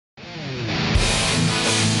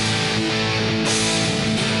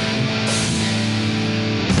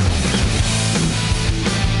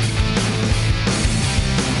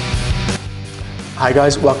Hi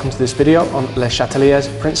guys, welcome to this video on Le Chatelier's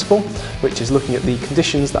principle, which is looking at the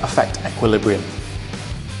conditions that affect equilibrium.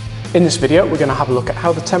 In this video, we're going to have a look at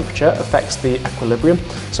how the temperature affects the equilibrium.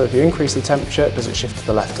 So if you increase the temperature, does it shift to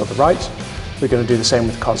the left or the right? We're going to do the same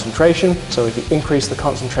with concentration. So if you increase the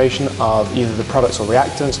concentration of either the products or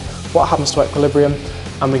reactants, what happens to equilibrium?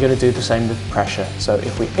 And we're going to do the same with pressure. So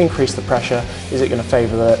if we increase the pressure, is it going to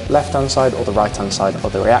favour the left-hand side or the right-hand side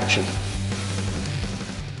of the reaction?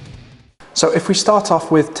 So if we start off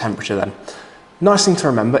with temperature then, nice thing to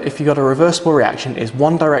remember, if you've got a reversible reaction, is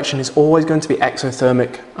one direction is always going to be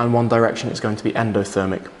exothermic and one direction is going to be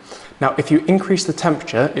endothermic. Now if you increase the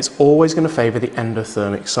temperature, it's always going to favour the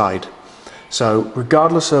endothermic side. So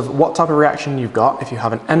regardless of what type of reaction you've got, if you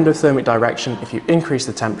have an endothermic direction, if you increase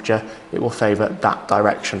the temperature, it will favour that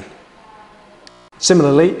direction.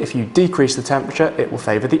 Similarly, if you decrease the temperature, it will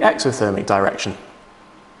favour the exothermic direction.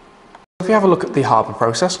 If we have a look at the Haber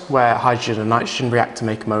process, where hydrogen and nitrogen react to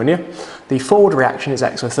make ammonia, the forward reaction is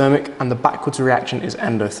exothermic and the backwards reaction is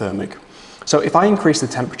endothermic. So if I increase the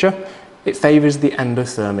temperature, it favours the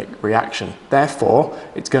endothermic reaction. Therefore,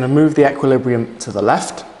 it's going to move the equilibrium to the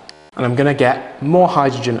left, and I'm going to get more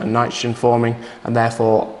hydrogen and nitrogen forming, and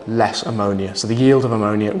therefore less ammonia. So the yield of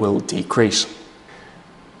ammonia will decrease.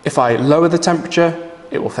 If I lower the temperature,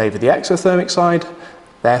 it will favour the exothermic side.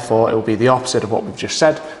 Therefore, it will be the opposite of what we've just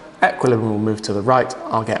said. Equilibrium will move to the right,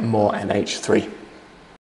 I'll get more NH3.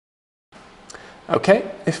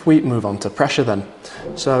 Okay, if we move on to pressure then.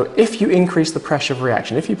 So if you increase the pressure of a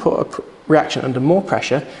reaction, if you put a reaction under more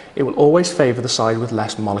pressure, it will always favour the side with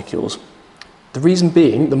less molecules. The reason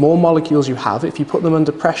being, the more molecules you have, if you put them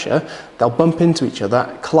under pressure, they'll bump into each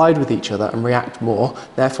other, collide with each other and react more,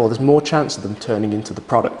 therefore there's more chance of them turning into the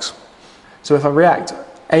products. So if I react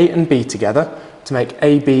A and B together to make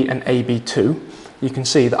AB and AB2, you can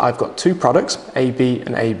see that I've got two products, AB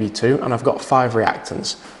and AB2, and I've got 5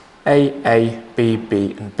 reactants, A, B,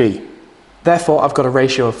 B, and B. Therefore, I've got a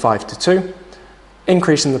ratio of 5 to 2.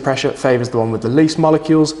 Increasing the pressure favours the one with the least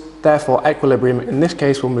molecules, therefore equilibrium in this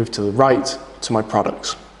case will move to the right to my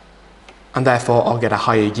products. And therefore, I'll get a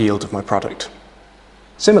higher yield of my product.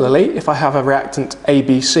 Similarly, if I have a reactant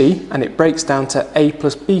ABC and it breaks down to A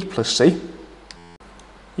plus B plus C,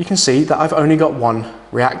 you can see that I've only got one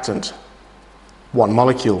reactant. One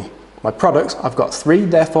molecule. My products, I've got 3,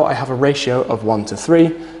 therefore I have a ratio of 1 to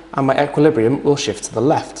 3, and my equilibrium will shift to the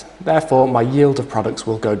left. Therefore, my yield of products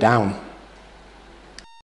will go down.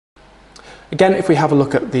 Again, if we have a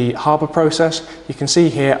look at the Haber process, you can see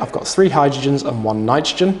here I've got 3 hydrogens and 1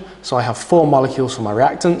 nitrogen, so I have 4 molecules for my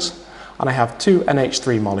reactants, and I have 2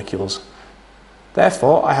 NH3 molecules.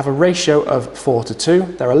 Therefore, I have a ratio of 4 to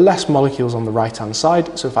 2. There are less molecules on the right-hand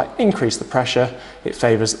side, so if I increase the pressure, it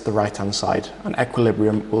favours the right-hand side, and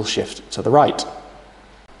equilibrium will shift to the right.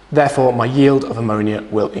 Therefore, my yield of ammonia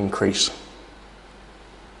will increase.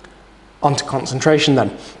 On to concentration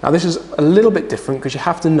then. Now this is a little bit different because you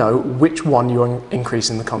have to know which one you're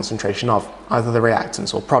increasing the concentration of, either the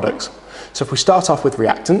reactants or products. So if we start off with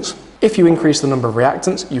reactants, if you increase the number of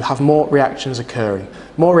reactants, you have more reactions occurring.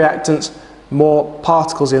 More reactants, more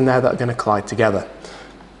particles in there that are going to collide together.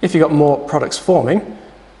 If you've got more products forming,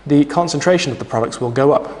 the concentration of the products will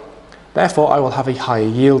go up. Therefore, I will have a higher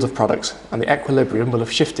yield of products and the equilibrium will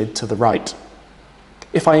have shifted to the right.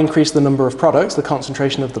 If I increase the number of products, the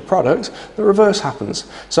concentration of the products, the reverse happens.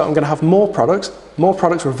 So I'm going to have more products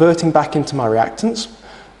reverting back into my reactants.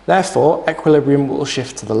 Therefore, equilibrium will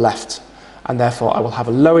shift to the left. And therefore, I will have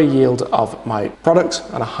a lower yield of my products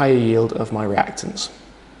and a higher yield of my reactants.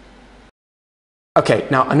 Okay,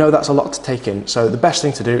 now I know that's a lot to take in, so the best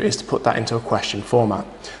thing to do is to put that into a question format.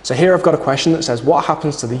 So here I've got a question that says, what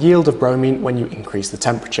happens to the yield of bromine when you increase the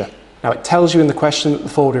temperature? Now it tells you in the question that the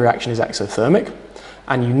forward reaction is exothermic,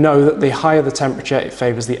 and you know that the higher the temperature, it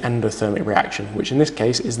favours the endothermic reaction, which in this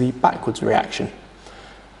case is the backwards reaction.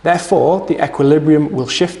 Therefore, the equilibrium will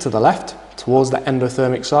shift to the left, towards the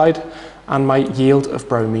endothermic side, and my yield of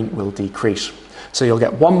bromine will decrease. So you'll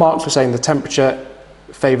get 1 mark for saying the temperature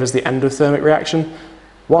favours the endothermic reaction,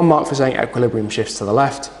 1 mark for saying equilibrium shifts to the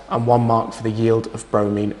left, and 1 mark for the yield of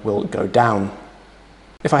bromine will go down.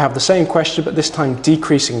 If I have the same question but this time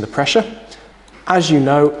decreasing the pressure, as you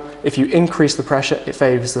know, if you increase the pressure, it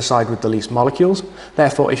favours the side with the least molecules.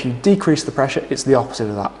 Therefore, if you decrease the pressure, it's the opposite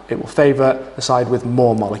of that. It will favour the side with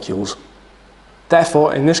more molecules.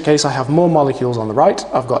 Therefore, in this case, I have more molecules on the right.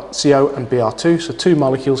 I've got CO and Br2, so 2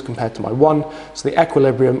 molecules compared to my 1, so the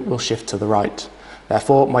equilibrium will shift to the right.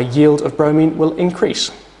 Therefore, my yield of bromine will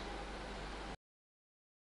increase.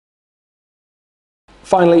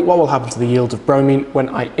 Finally, what will happen to the yield of bromine when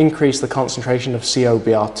I increase the concentration of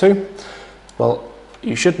CoBr2? Well,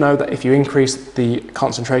 you should know that if you increase the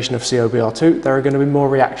concentration of CoBr2, there are going to be more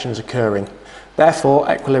reactions occurring. Therefore,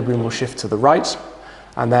 equilibrium will shift to the right,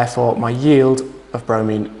 and therefore my yield of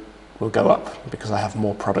bromine will go up because I have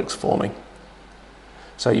more products forming.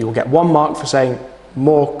 So you will get 1 mark for saying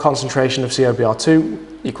more concentration of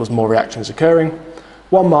CoBr2 equals more reactions occurring,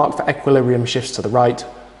 1 mark for equilibrium shifts to the right,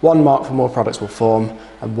 1 mark for more products will form,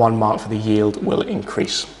 and 1 mark for the yield will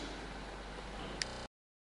increase.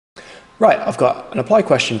 Right, I've got an apply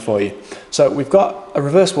question for you. So we've got a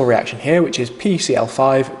reversible reaction here, which is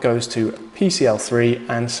PCl5 goes to PCl3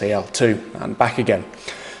 and Cl2, and back again.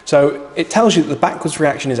 So it tells you that the backwards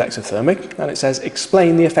reaction is exothermic, and it says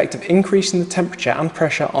explain the effect of increasing the temperature and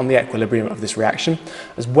pressure on the equilibrium of this reaction,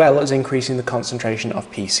 as well as increasing the concentration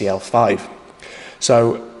of PCl5.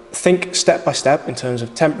 So think step by step in terms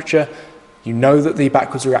of temperature. You know that the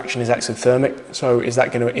backwards reaction is exothermic, so is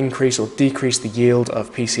that going to increase or decrease the yield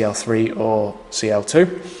of PCl3 or Cl2?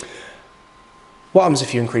 What happens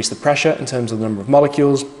if you increase the pressure in terms of the number of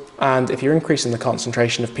molecules? And if you're increasing the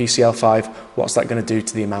concentration of PCl5, what's that going to do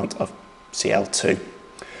to the amount of Cl2?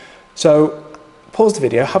 So pause the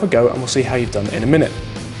video, have a go, and we'll see how you've done in a minute.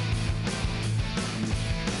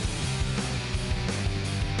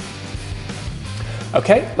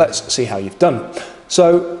 Okay, let's see how you've done.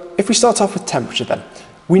 So if we start off with temperature then,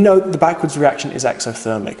 we know that the backwards reaction is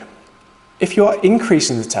exothermic. If you are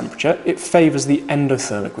increasing the temperature, it favours the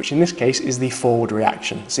endothermic, which in this case is the forward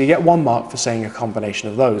reaction. So you get 1 mark for saying a combination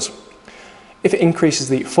of those. If it increases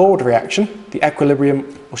the forward reaction, the equilibrium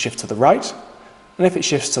will shift to the right, and if it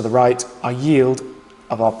shifts to the right, our yield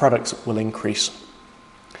of our products will increase.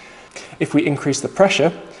 If we increase the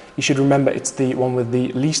pressure, you should remember it's the one with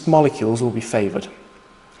the least molecules will be favoured,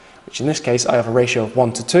 which in this case I have a ratio of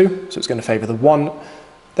 1 to 2, so it's going to favour the 1,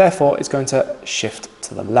 therefore it's going to shift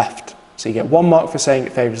to the left. So you get 1 mark for saying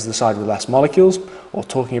it favours the side with less molecules, or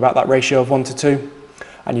talking about that ratio of 1 to 2,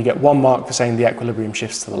 and you get 1 mark for saying the equilibrium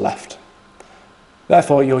shifts to the left.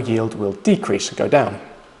 Therefore your yield will decrease, go down.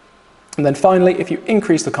 And then finally, if you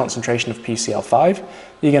increase the concentration of PCl5,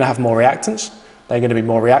 you're going to have more reactants, there are going to be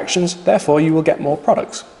more reactions, therefore you will get more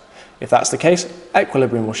products. If that's the case,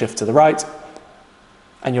 equilibrium will shift to the right,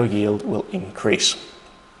 and your yield will increase.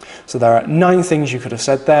 So there are 9 things you could have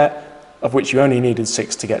said there, of which you only needed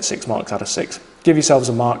 6 to get 6 marks out of 6. Give yourselves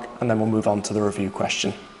a mark, and then we'll move on to the review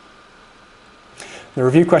question. The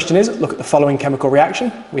review question is, look at the following chemical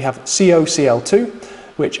reaction. We have CoCl2,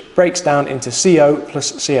 which breaks down into CO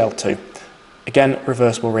plus Cl2. Again,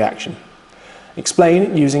 reversible reaction.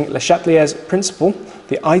 Explain, using Le Chatelier's principle,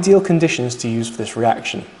 the ideal conditions to use for this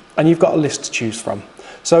reaction. And you've got a list to choose from.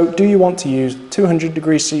 So do you want to use 200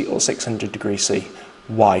 degrees C or 600 degrees C?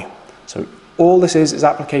 Why? So all this is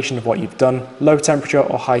application of what you've done, low temperature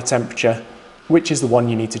or high temperature, which is the one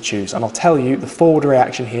you need to choose. And I'll tell you, the forward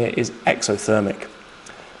reaction here is exothermic.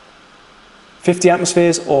 50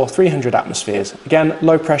 atmospheres or 300 atmospheres. Again,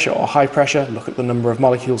 low pressure or high pressure, look at the number of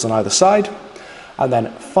molecules on either side. And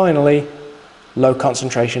then finally, low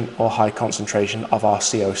concentration or high concentration of our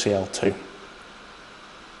CoCl2.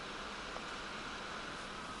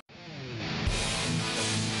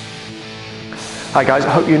 Hi guys, I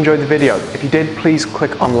hope you enjoyed the video. If you did, please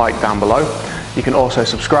click on like down below. You can also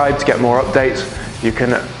subscribe to get more updates. You can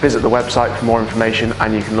visit the website for more information,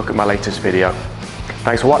 and you can look at my latest video.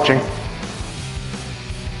 Thanks for watching.